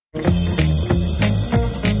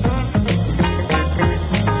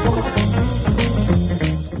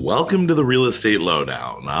Welcome to the Real Estate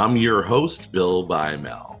Lowdown. I'm your host, Bill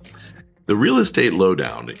Bymel. The Real Estate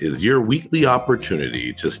Lowdown is your weekly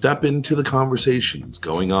opportunity to step into the conversations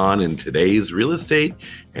going on in today's real estate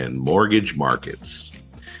and mortgage markets.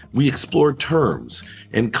 We explore terms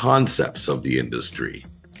and concepts of the industry,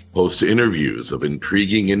 host interviews of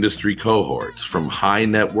intriguing industry cohorts from high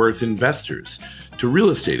net worth investors to real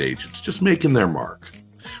estate agents just making their mark.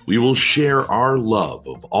 We will share our love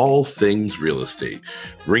of all things real estate,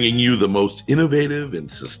 bringing you the most innovative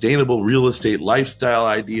and sustainable real estate lifestyle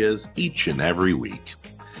ideas each and every week.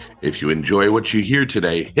 If you enjoy what you hear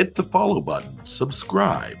today, hit the follow button,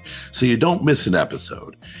 subscribe so you don't miss an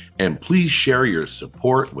episode, and please share your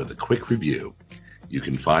support with a quick review. You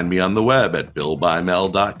can find me on the web at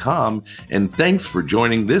billbymel.com, and thanks for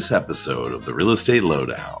joining this episode of the Real Estate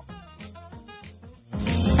Lowdown.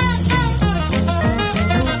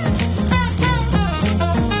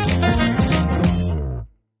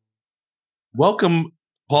 Welcome,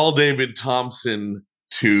 Paul David Thompson,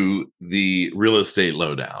 to the Real Estate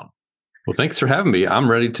Lowdown. Well, thanks for having me.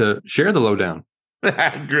 I'm ready to share the lowdown.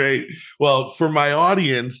 Great. Well, for my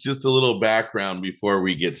audience, just a little background before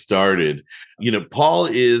we get started. Paul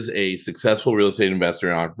is a successful real estate investor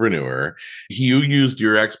and entrepreneur. You used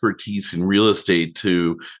your expertise in real estate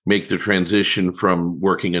to make the transition from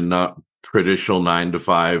working a not traditional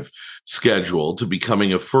 9-to-5 schedule to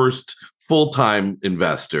becoming a first full-time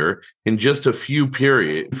investor in just a few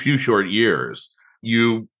short years.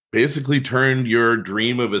 You basically turned your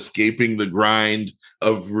dream of escaping the grind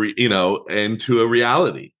into a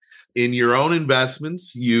reality. In your own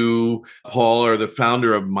investments, you, Paul, are the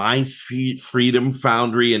founder of My Freedom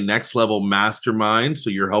Foundry and Next Level Mastermind. So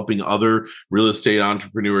you're helping other real estate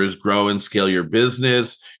entrepreneurs grow and scale your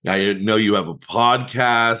business. I know you have a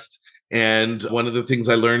podcast. And one of the things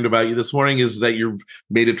I learned about you this morning is that you've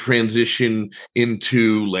made a transition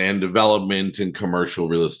into land development and commercial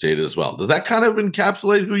real estate as well. Does that kind of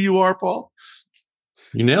encapsulate who you are, Paul?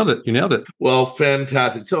 You nailed it. Well,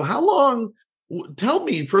 fantastic. So tell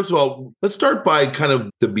me, first of all, let's start by kind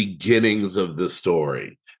of the beginnings of the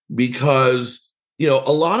story, because, a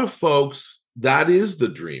lot of folks, that is the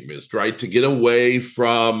dream, is right to get away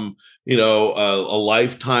from, a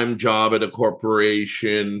lifetime job at a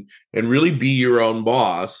corporation and really be your own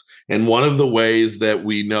boss. And one of the ways that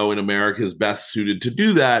we know in America is best suited to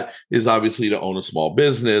do that is obviously to own a small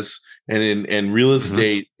business. And real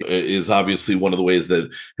estate is obviously one of the ways that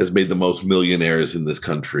has made the most millionaires in this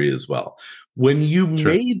country as well. When you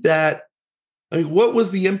made that, what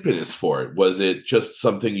was the impetus for it? Was it just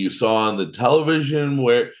something you saw on the television?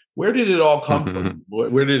 Where did it all come from?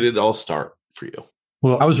 Where did it all start for you?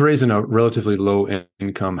 Well, I was raised in a relatively low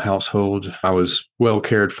income household. I was well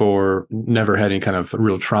cared for, never had any kind of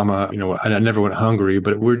real trauma. I never went hungry,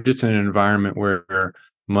 but we're just in an environment where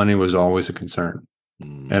money was always a concern.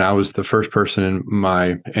 And I was the first person in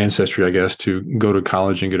my ancestry, I guess, to go to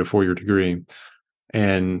college and get a 4-year degree.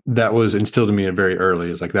 And that was instilled in me very early.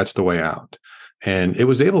 It's like, that's the way out. And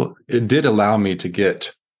it did allow me to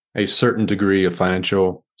get a certain degree of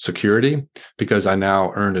financial security because I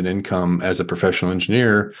now earned an income as a professional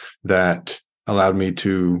engineer that allowed me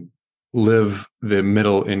to live the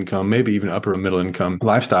middle income, maybe even upper middle income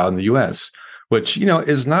lifestyle in the US, which,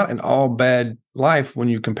 is not an all bad life when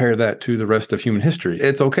you compare that to the rest of human history.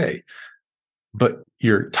 It's okay. But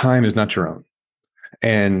your time is not your own.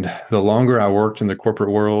 And the longer I worked in the corporate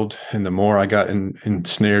world and the more I got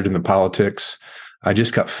ensnared in the politics, I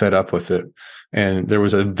just got fed up with it. And there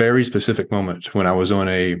was a very specific moment when I was on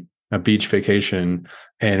a beach vacation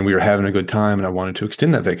and we were having a good time and I wanted to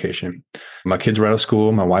extend that vacation. My kids were out of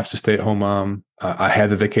school. My wife's a stay-at-home mom. I had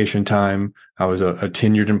the vacation time. I was a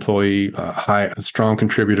tenured employee, a strong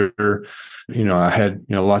contributor. I had,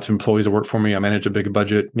 lots of employees that worked for me. I managed a big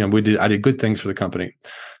budget. I did good things for the company.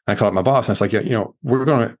 I called my boss and I was like, we're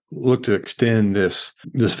going to look to extend this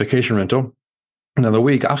vacation rental another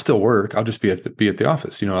week. I'll still work. I'll just be at the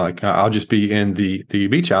office. I'll just be in the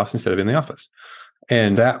beach house instead of in the office.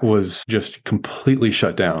 And that was just completely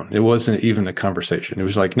shut down. It wasn't even a conversation. It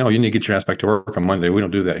was like, no, you need to get your ass back to work on Monday. We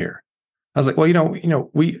don't do that here. I was like, well,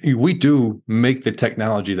 we do make the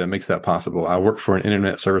technology that makes that possible. I work for an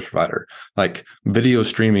internet service provider. Like video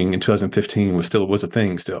streaming in 2015 was a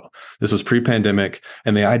thing still. This was pre-pandemic.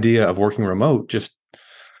 And the idea of working remote just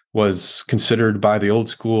was considered by the old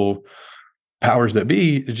school powers that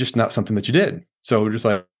be, just not something that you did. So we're just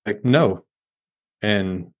like no.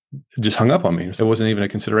 And just hung up on me. So it wasn't even a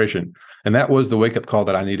consideration. And that was the wake-up call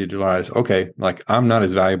that I needed to realize, okay, like I'm not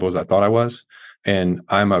as valuable as I thought I was. And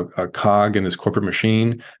I'm a cog in this corporate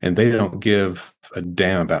machine, and they don't give a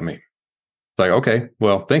damn about me. It's like, okay,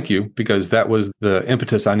 well, thank you, because that was the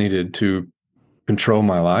impetus I needed to control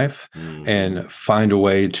my life and find a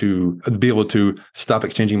way to be able to stop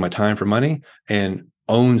exchanging my time for money and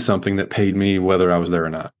own something that paid me whether I was there or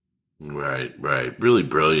not. Right, right. Really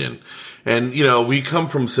brilliant. And, we come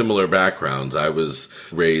from similar backgrounds. I was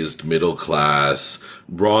raised middle class,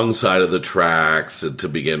 wrong side of the tracks to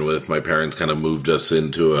begin with. My parents kind of moved us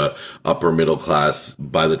into a upper middle class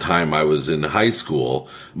by the time I was in high school.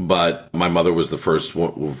 But my mother was the first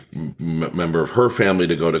member of her family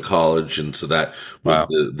to go to college. And so that was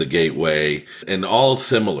the gateway, and all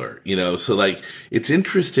similar, so like, it's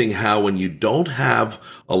interesting how when you don't have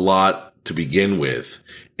a lot to begin with,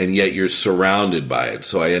 and yet you're surrounded by it.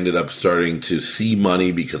 So I ended up starting to see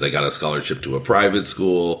money because I got a scholarship to a private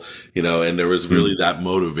school, and there was really that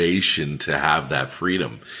motivation to have that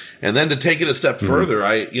freedom. And then to take it a step further,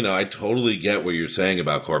 I totally get what you're saying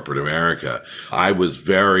about corporate America. I was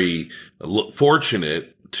very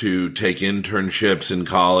fortunate to take internships in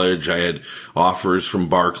college. I had offers from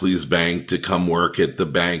Barclays Bank to come work at the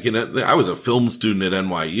bank. And I was a film student at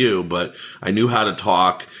NYU, but I knew how to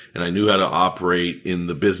talk and I knew how to operate in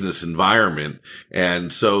the business environment.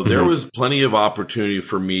 And so there was plenty of opportunity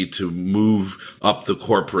for me to move up the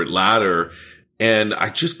corporate ladder. And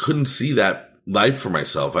I just couldn't see that life for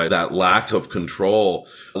myself. That lack of control.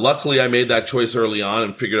 Luckily, I made that choice early on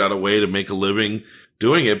and figured out a way to make a living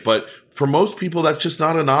doing it. But for most people, that's just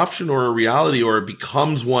not an option or a reality, or it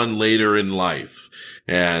becomes one later in life.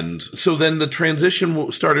 And so then the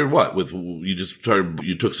transition started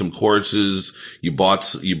you took some courses, you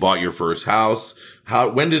bought your first house.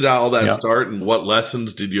 When did all that start, and what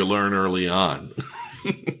lessons did you learn early on?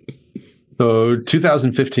 So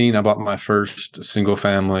 2015, I bought my first single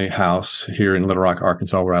family house here in Little Rock,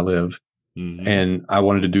 Arkansas, where I live. And I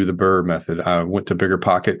wanted to do the Burr method. I went to Bigger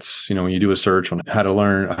Pockets. When you do a search on how to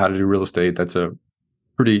learn how to do real estate, that's a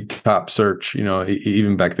pretty top search,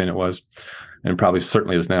 even back then it was, and probably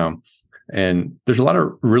certainly is now. And there's a lot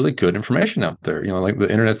of really good information out there. Like the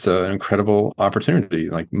internet's an incredible opportunity.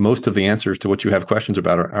 Like most of the answers to what you have questions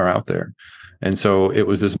about are out there. And so it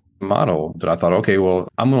was this model that I thought, okay, well,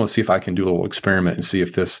 I'm going to see if I can do a little experiment and see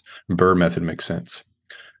if this Burr method makes sense.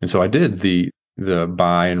 And so I did the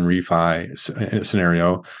buy and refi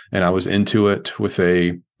scenario, and I was into it with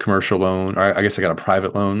a commercial loan, or I guess I got a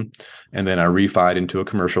private loan, and then I refied into a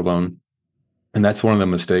commercial loan. And that's one of the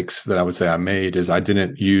mistakes that I would say I made, is I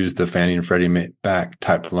didn't use the Fannie and Freddie back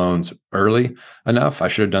type loans early enough. I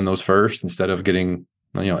should have done those first instead of getting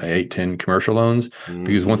 8, 10 commercial loans,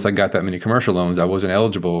 because once I got that many commercial loans, I wasn't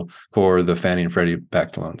eligible for the Fannie and Freddie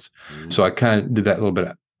backed loans. So I kind of did that a little bit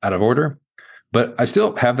out of order. But I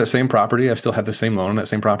still have the same property. I still have the same loan on that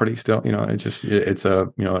same property. Still, it's a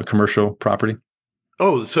a commercial property.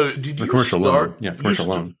 Oh, so did you commercial loan? Yeah, commercial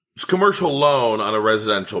loan. It's commercial loan on a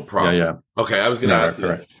residential property. Yeah. Okay, I was going to ask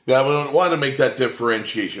you. Yeah, I wanted to make that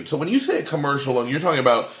differentiation. So when you say a commercial loan, you're talking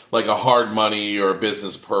about like a hard money or a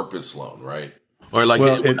business purpose loan, right? Or like,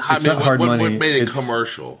 it's not hard money. What made it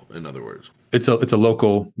commercial, in other words? It's a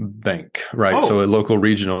local bank, right? Oh. So a local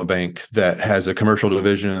regional bank that has a commercial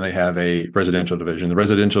division and they have a residential division. The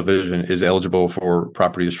residential division is eligible for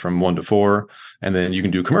properties from 1 to 4, and then you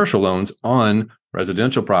can do commercial loans on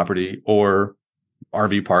residential property or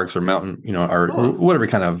RV parks or mountain, or whatever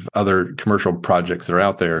kind of other commercial projects that are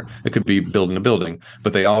out there. It could be building a building,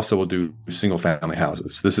 but they also will do single family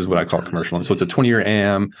houses. This is what I call commercial loan. So it's a 20-year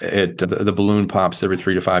AM. The balloon pops every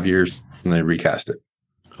 3 to 5 years, and they recast it.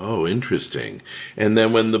 Oh, interesting. And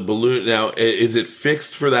then when the balloon, now, is it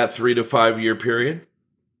fixed for that 3 to 5 year period?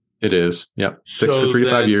 It is. Yeah. Fixed for 3 to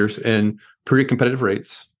 5 years and pretty competitive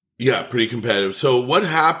rates. Yeah, pretty competitive. So what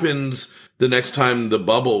happens the next time the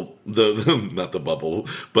bubble, not the bubble,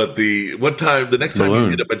 but the next time you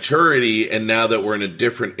hit a maturity, and now that we're in a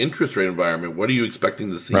different interest rate environment, what are you expecting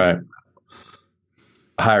to see? Right.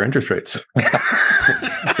 Higher interest rates.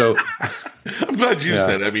 So I'm glad you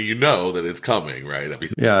said, that it's coming,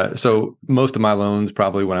 right? Yeah. So most of my loans,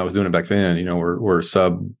 probably when I was doing it back then, were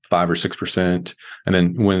sub 5 or 6%. And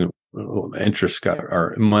then when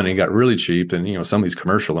money got really cheap, and some of these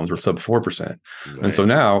commercial loans were sub 4%. Right. And so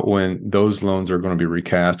now when those loans are going to be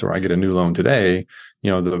recast, or I get a new loan today,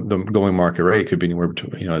 the going market rate could be anywhere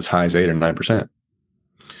between, as high as 8 or 9%.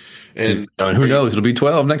 And who knows? It'll be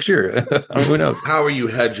 12 next year. Who knows? How are you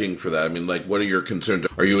hedging for that? What are your concerns?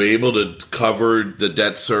 Are you able to cover the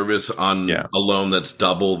debt service on a loan that's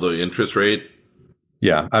double the interest rate?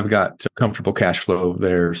 Yeah, I've got comfortable cash flow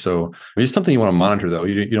there. So it's something you want to monitor, though.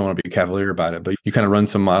 You don't want to be cavalier about it, but you kind of run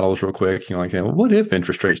some models real quick. What if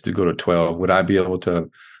interest rates did go to 12? Would I be able to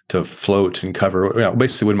float and cover?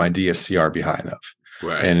 Basically, would my DSCR be high enough?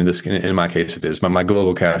 Right. And in my case, it is. My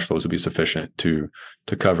global cash flows would be sufficient to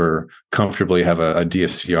cover comfortably, have a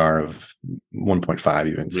DSCR of 1.5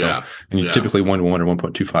 even. So, Yeah. and Yeah. typically 1 to 1 or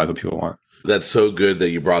 1.25 what people want. That's so good that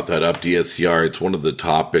you brought that up, DSCR. It's one of the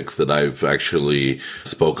topics that I've actually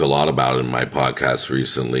spoke a lot about in my podcast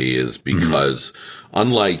recently, is because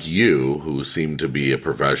unlike you, who seem to be a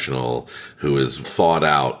professional who has thought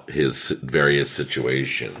out his various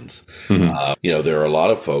situations, there are a lot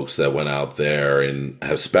of folks that went out there and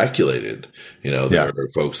have speculated. There are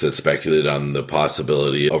folks that speculated on the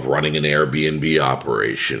possibility of running an Airbnb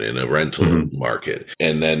operation in a rental market.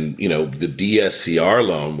 And then, the DSCR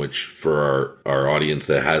loan, which for our audience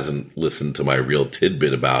that hasn't listened to my real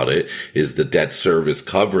tidbit about it, is the debt service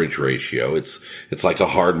coverage ratio. It's like a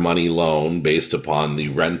hard money loan based upon the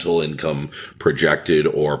rental income projected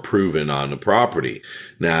or proven on a property.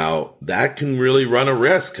 Now, that can really run a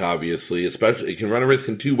risk, obviously, especially it can run a risk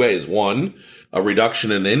in two ways. One, a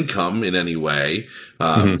reduction in income in any way.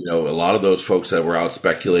 A lot of those folks that were out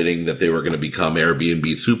speculating that they were going to become Airbnb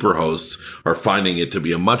superhosts are finding it to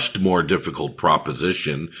be a much more difficult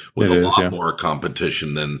proposition with lot more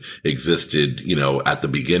competition than existed, at the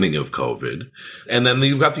beginning of COVID. And then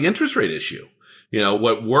you've got the interest rate issue.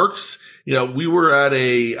 What works, I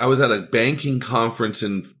was at a banking conference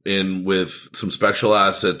in with some special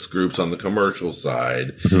assets groups on the commercial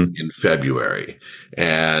side in February.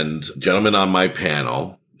 And gentlemen on my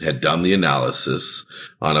panel had done the analysis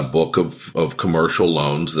on a book of commercial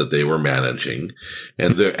loans that they were managing.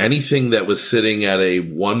 And anything that was sitting at a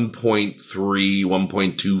 1.3,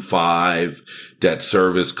 1.25 debt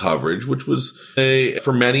service coverage, which was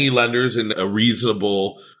for many lenders a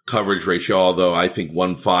reasonable coverage ratio, although I think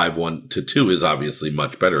 1.5, 1 to 2 is obviously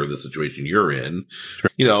much better the situation you're in. Sure.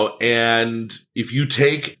 And if you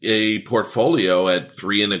take a portfolio at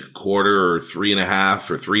 3.25 or 3.5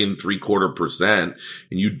 or 3.75%,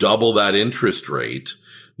 and you double that interest rate,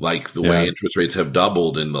 like the way interest rates have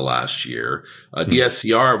doubled in the last year, a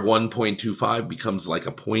DSCR of 1.25 becomes like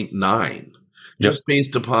a 0.9. Just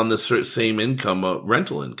based upon the same income,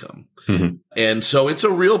 rental income. And so it's a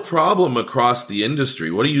real problem across the industry.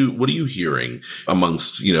 What are you hearing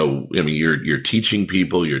amongst, you're teaching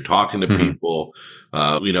people, you're talking to people,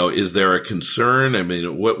 is there a concern? I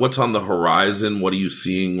mean, what's on the horizon? What are you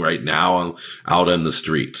seeing right now out in the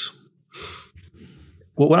streets?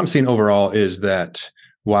 Well, what I'm seeing overall is that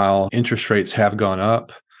while interest rates have gone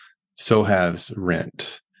up, so has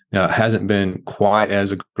rent. Now, it hasn't been quite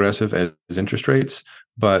as aggressive as interest rates,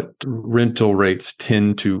 but rental rates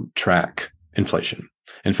tend to track inflation.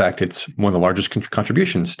 In fact, it's one of the largest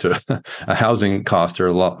contributions to a housing cost,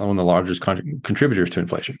 or one of the largest contributors to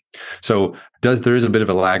inflation. So there is a bit of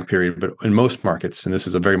a lag period, but in most markets, and this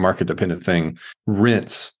is a very market-dependent thing,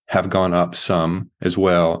 rents have gone up some as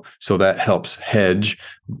well. So that helps hedge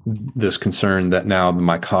this concern that now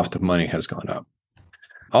my cost of money has gone up.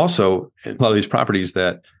 Also, a lot of these properties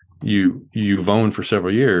that you've owned for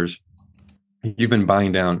several years, you've been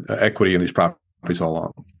buying down equity in these properties all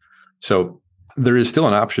along. So there is still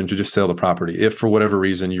an option to just sell the property if, for whatever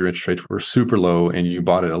reason, your interest rates were super low and you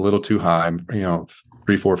bought it a little too high,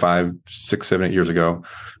 3, 4, 5, 6, 7, 8 years ago,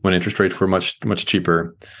 when interest rates were much, much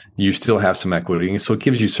cheaper. You still have some equity, and so it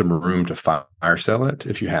gives you some room to fire sell it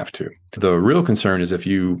if you have to. The real concern is if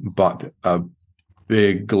you bought a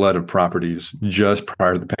big glut of properties just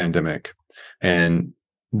prior to the pandemic, and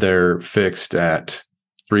they're fixed at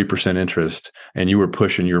 3% interest, and you were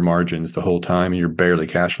pushing your margins the whole time and you're barely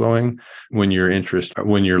cash flowing. When your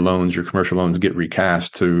commercial loans get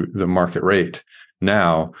recast to the market rate,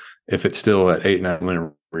 now, if it's still at 8, 9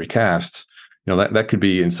 when recast, that could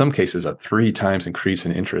be in some cases a 3 times increase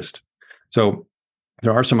in interest. So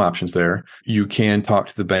there are some options there. You can talk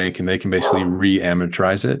to the bank and they can basically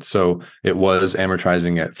re-amortize it. So it was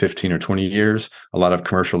amortizing at 15 or 20 years. A lot of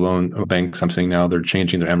commercial loan banks I'm seeing now, they're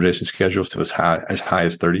changing their amortization schedules to as high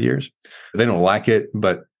as 30 years. They don't like it,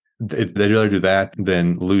 but they'd rather do that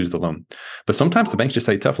than lose the loan. But sometimes the banks just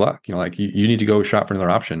say, tough luck, you need to go shop for another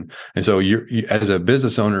option. And so you as a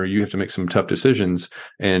business owner, you have to make some tough decisions,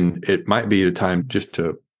 and it might be the time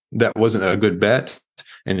that wasn't a good bet,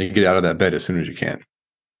 and you get out of that bet as soon as you can.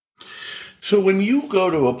 So when you go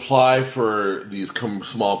to apply for these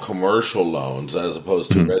small commercial loans as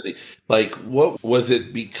opposed to resi, what was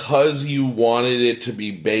it, because you wanted it to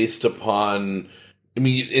be based upon,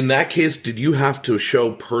 in that case, did you have to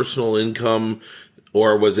show personal income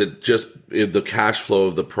Or was it just if the cash flow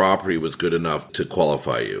of the property was good enough to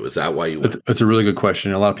qualify you? Is that why you went? That's a really good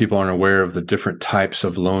question. A lot of people aren't aware of the different types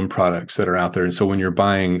of loan products that are out there. And so when you're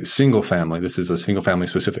buying single family, this is a single family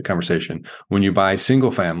specific conversation. When you buy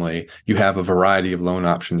single family, you have a variety of loan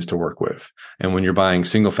options to work with. And when you're buying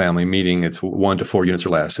single family, meaning it's 1 to 4 units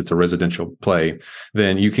or less, it's a residential play,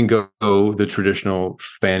 then you can go the traditional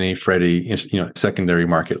Fannie, Freddie, secondary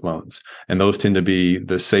market loans. And those tend to be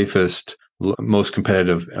the safest, most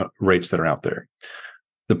competitive rates that are out there.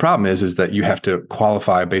 The problem is that you have to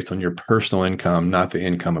qualify based on your personal income, not the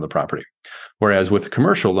income of the property. Whereas with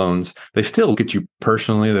commercial loans, they still look at you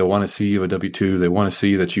personally. They want to see you a W-2. They want to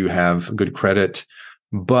see that you have good credit,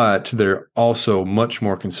 but they're also much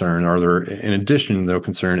more concerned, or they're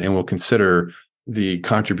concerned and will consider the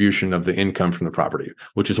contribution of the income from the property,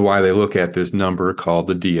 which is why they look at this number called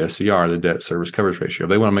the DSCR, the debt service coverage ratio.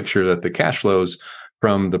 They want to make sure that the cash flows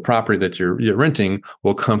from the property that you're renting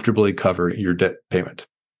will comfortably cover your debt payment.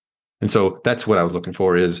 And so that's what I was looking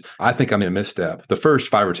for. Is I think I'm in a misstep. The first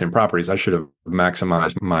 5 or 10 properties, I should have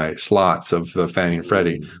maximized my slots of the Fannie and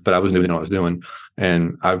Freddie, but I wasn't doing what I was doing.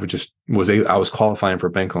 And I was qualifying for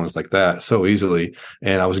bank loans like that so easily.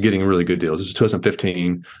 And I was getting really good deals. This was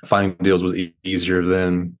 2015. Finding deals was easier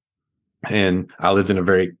then. And I lived in a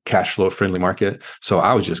very cash flow friendly market. So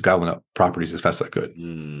I was just gobbling up properties as fast as I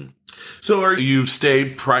could. So are you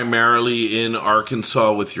stayed primarily in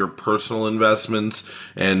Arkansas with your personal investments?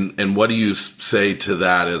 And what do you say to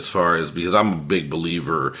that as far as, because I'm a big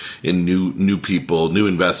believer in new people, new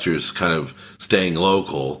investors kind of staying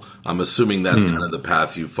local. I'm assuming that's kind of the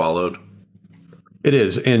path you followed. It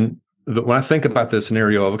is. And when I think about the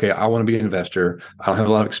scenario of, okay, I want to be an investor, I don't have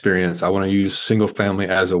a lot of experience. I want to use single family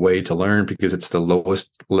as a way to learn because it's the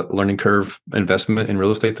lowest learning curve investment in real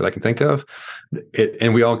estate that I can think of.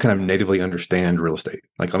 And we all kind of natively understand real estate.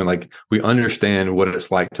 We understand what it's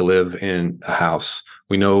like to live in a house.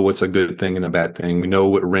 We know what's a good thing and a bad thing. We know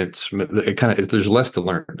what rents. There's less to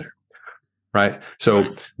learn there. Right.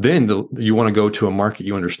 So then you want to go to a market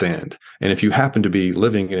you understand. And if you happen to be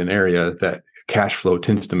living in an area that cash flow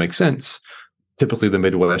tends to make sense, typically the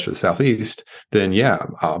Midwest or the Southeast, then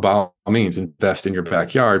by all means, invest in your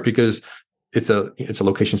backyard because it's a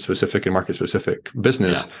location specific and market specific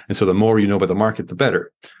business. Yeah. And so the more you know about the market, the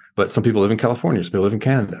better. But some people live in California, some people live in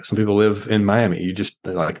Canada, some people live in Miami. You just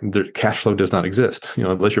their cash flow does not exist,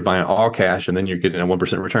 unless you're buying all cash and then you're getting a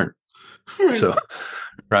 1% return.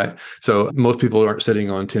 Right. So most people aren't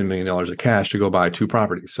sitting on $10 million of cash to go buy 2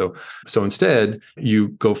 properties. So instead, you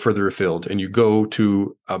go further afield and you go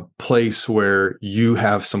to a place where you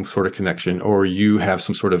have some sort of connection or you have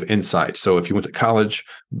some sort of insight. So if you went to college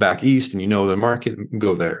back east and you know the market,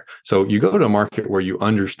 go there. So you go to a market where you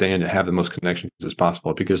understand and have the most connections as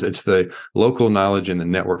possible because it's the local knowledge and the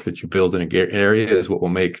network that you build in an area is what will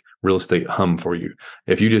make real estate hum for you.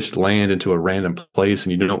 If you just land into a random place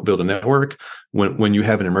and you don't build a network, when you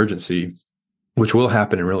have an emergency, which will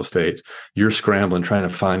happen in real estate, you're scrambling trying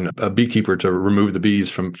to find a beekeeper to remove the bees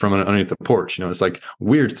from underneath the porch. It's like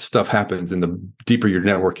weird stuff happens, and the deeper your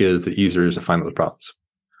network is, the easier it is to find those problems.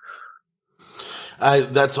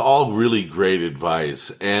 That's all really great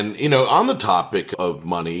advice. And, on the topic of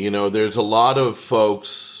money, there's a lot of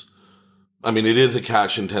folks. I mean, it is a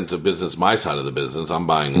cash intensive business. My side of the business, I'm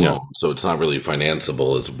buying loans, so it's not really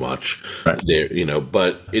financeable as much there,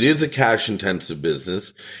 but it is a cash intensive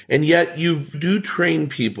business. And yet you do train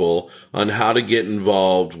people on how to get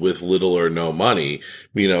involved with little or no money.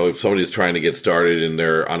 If somebody's trying to get started and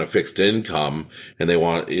they're on a fixed income and they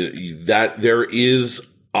want that, there is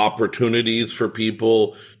opportunities for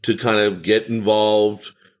people to kind of get involved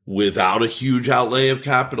without a huge outlay of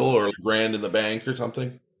capital or a grand in the bank or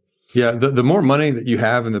something. Yeah, the more money that you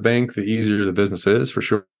have in the bank, the easier the business is, for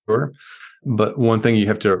sure. But one thing you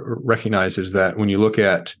have to recognize is that when you look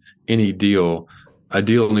at any deal, a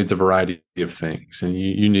deal needs a variety of things. And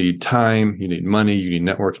you need time, you need money, you need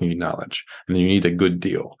network, you need knowledge, and then you need a good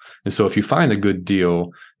deal. And so if you find a good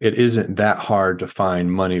deal, it isn't that hard to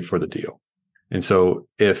find money for the deal. And so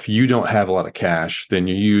if you don't have a lot of cash, then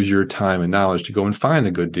you use your time and knowledge to go and find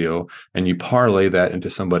a good deal, and you parlay that into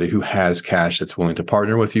somebody who has cash that's willing to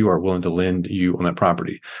partner with you or willing to lend you on that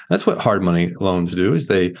property. That's what hard money loans do, is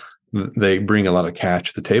they bring a lot of cash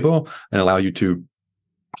to the table and allow you to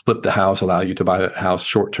flip the house, allow you to buy the house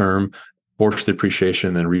short term, force the appreciation,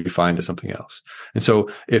 and then refi into something else. And so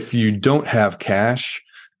if you don't have cash,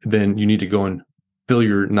 then you need to go and fill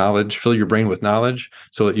your brain with knowledge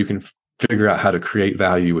so that you can figure out how to create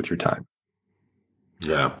value with your time.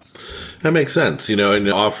 Yeah, that makes sense, and it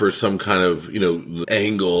offers some kind of,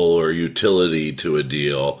 angle or utility to a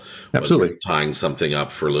deal, whether Absolutely. it's tying something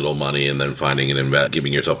up for little money and then finding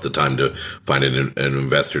giving yourself the time to find an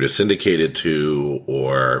investor to syndicate it to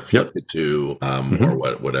or flip Yep. it to, or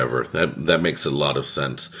Hmm. whatever. That makes a lot of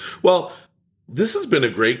sense. Well, this has been a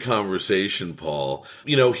great conversation, Paul.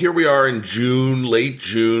 Here we are in June, late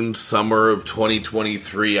June, summer of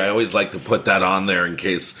 2023. I always like to put that on there in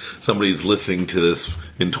case somebody's listening to this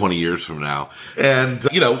in 20 years from now. And,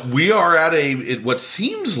 we are at what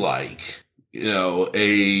seems like,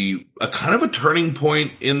 a kind of a turning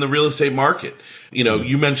point in the real estate market.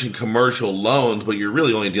 You mentioned commercial loans, but you're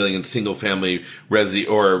really only dealing in single family resi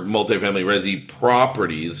or multifamily resi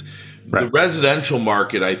properties. The Right. residential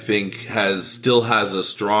market, I think, still has a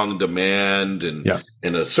strong demand and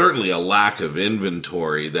Yeah. certainly a lack of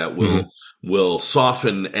inventory that Hmm. will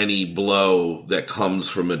soften any blow that comes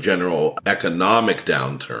from a general economic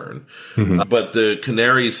downturn. Hmm. But the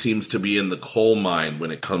canary seems to be in the coal mine when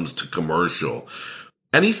it comes to commercial.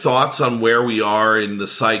 Any thoughts on where we are in the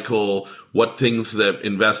cycle? What things that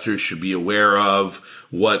investors should be aware of?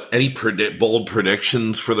 Any bold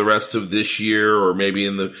predictions for the rest of this year or maybe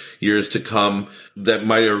in the years to come that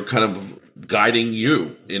might are kind of guiding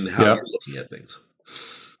you in how Yeah. you're looking at things?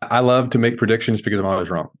 I love to make predictions because I'm always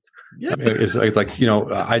wrong. Yeah. It's like,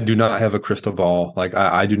 I do not have a crystal ball. Like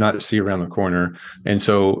I do not see around the corner. And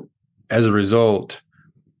so as a result,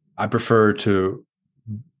 I prefer to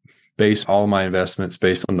base all my investments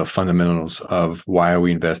based on the fundamentals of why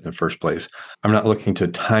we invest in the first place. I'm not looking to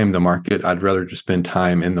time the market. I'd rather just spend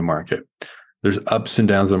time in the market. There's ups and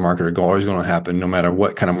downs of the market are always going to happen, no matter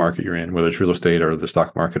what kind of market you're in, whether it's real estate or the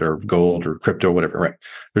stock market or gold or crypto, whatever, right?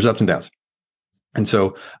 There's ups and downs. And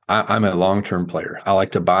so I'm a long-term player. I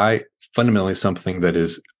like to buy fundamentally something that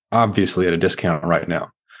is obviously at a discount right now.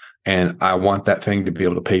 And I want that thing to be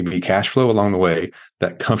able to pay me cash flow along the way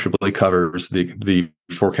that comfortably covers the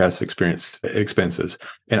forecast expenses.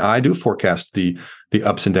 And I do forecast the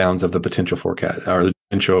ups and downs of the potential forecast or the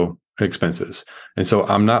potential expenses. And so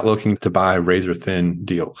I'm not looking to buy razor thin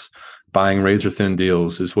deals. Buying razor thin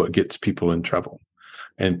deals is what gets people in trouble.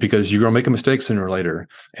 And because you're going to make a mistake sooner or later.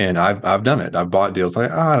 And I've done it. I've bought deals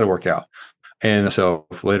like, it'll work out. And so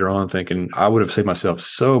later on thinking I would have saved myself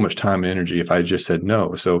so much time and energy if I just said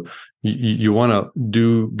no. So you want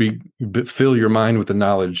to fill your mind with the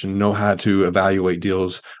knowledge and know how to evaluate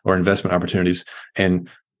deals or investment opportunities. And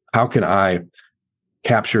how can I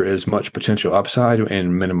capture as much potential upside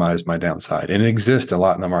and minimize my downside? And it exists a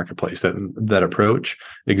lot in the marketplace. That approach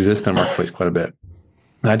exists in the marketplace quite a bit.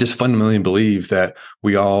 And I just fundamentally believe that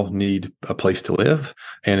we all need a place to live,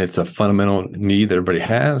 and it's a fundamental need that everybody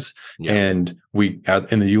has. Yeah. And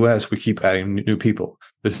in the U.S., we keep adding new people.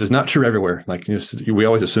 This is not true everywhere. Like we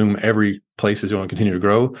always assume every place is going to continue to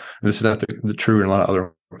grow. And this is not the true in a lot of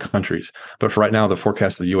other countries. But for right now, the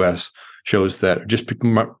forecast of the U.S. shows that just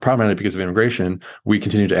primarily because of immigration, we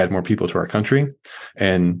continue to add more people to our country,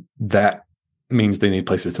 and that means they need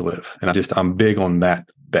places to live. And I'm big on that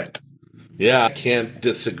bet. Yeah, I can't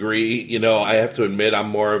disagree. I have to admit I'm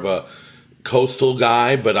more of a coastal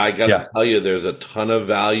guy, but I got to tell you, there's a ton of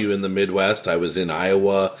value in the Midwest. I was in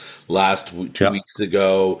Iowa two weeks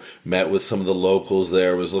ago, met with some of the locals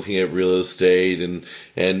there, was looking at real estate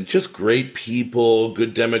and just great people,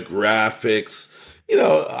 good demographics.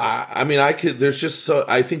 I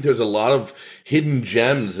think there's a lot of hidden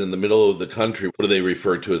gems in the middle of the country. What do they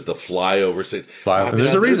refer to as the flyover states?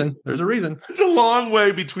 There's a reason. There's a reason. It's a long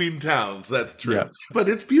way between towns. That's true. Yeah. But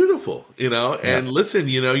it's beautiful, and listen,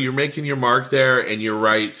 you're making your mark there, and you're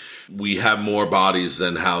right. We have more bodies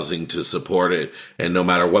than housing to support it. And no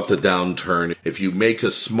matter what the downturn, if you make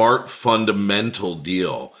a smart fundamental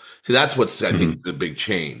deal, see, that's what's, I think, the big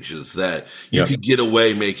change is that you could get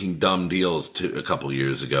away making dumb deals a couple of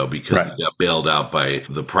years ago because you got bailed out by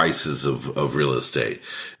the prices of real estate.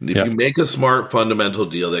 And if you make a smart fundamental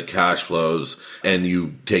deal that cash flows and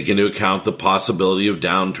you take into account the possibility of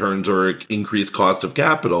downturns or increased cost of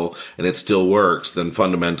capital and it still works, then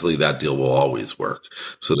fundamentally that deal will always work.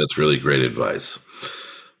 So that's really great advice.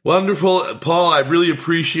 Wonderful. Paul, I really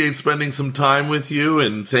appreciate spending some time with you,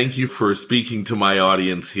 and thank you for speaking to my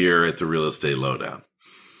audience here at the Real Estate Lowdown.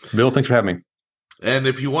 Bill, thanks for having me. And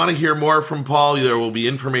if you want to hear more from Paul, there will be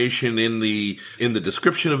information in the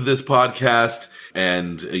description of this podcast,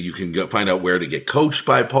 and you can find out where to get coached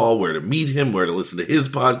by Paul, where to meet him, where to listen to his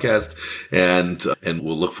podcast, and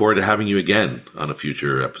we'll look forward to having you again on a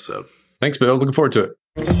future episode. Thanks, Bill. Looking forward to it.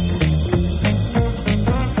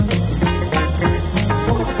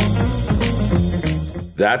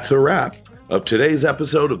 That's a wrap of today's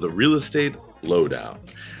episode of the Real Estate Lowdown.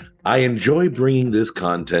 I enjoy bringing this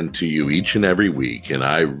content to you each and every week, and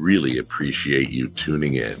I really appreciate you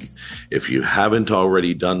tuning in. If you haven't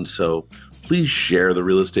already done so, please share the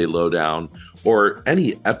Real Estate Lowdown or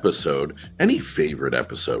any episode, any favorite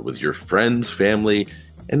episode with your friends, family,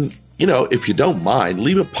 and, if you don't mind,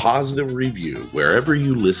 leave a positive review wherever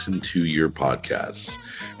you listen to your podcasts.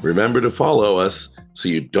 Remember to follow us so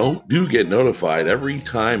you do get notified every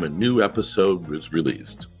time a new episode is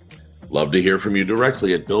released. Love to hear from you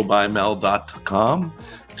directly at billbymel.com.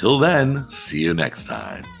 Till then, see you next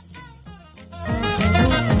time.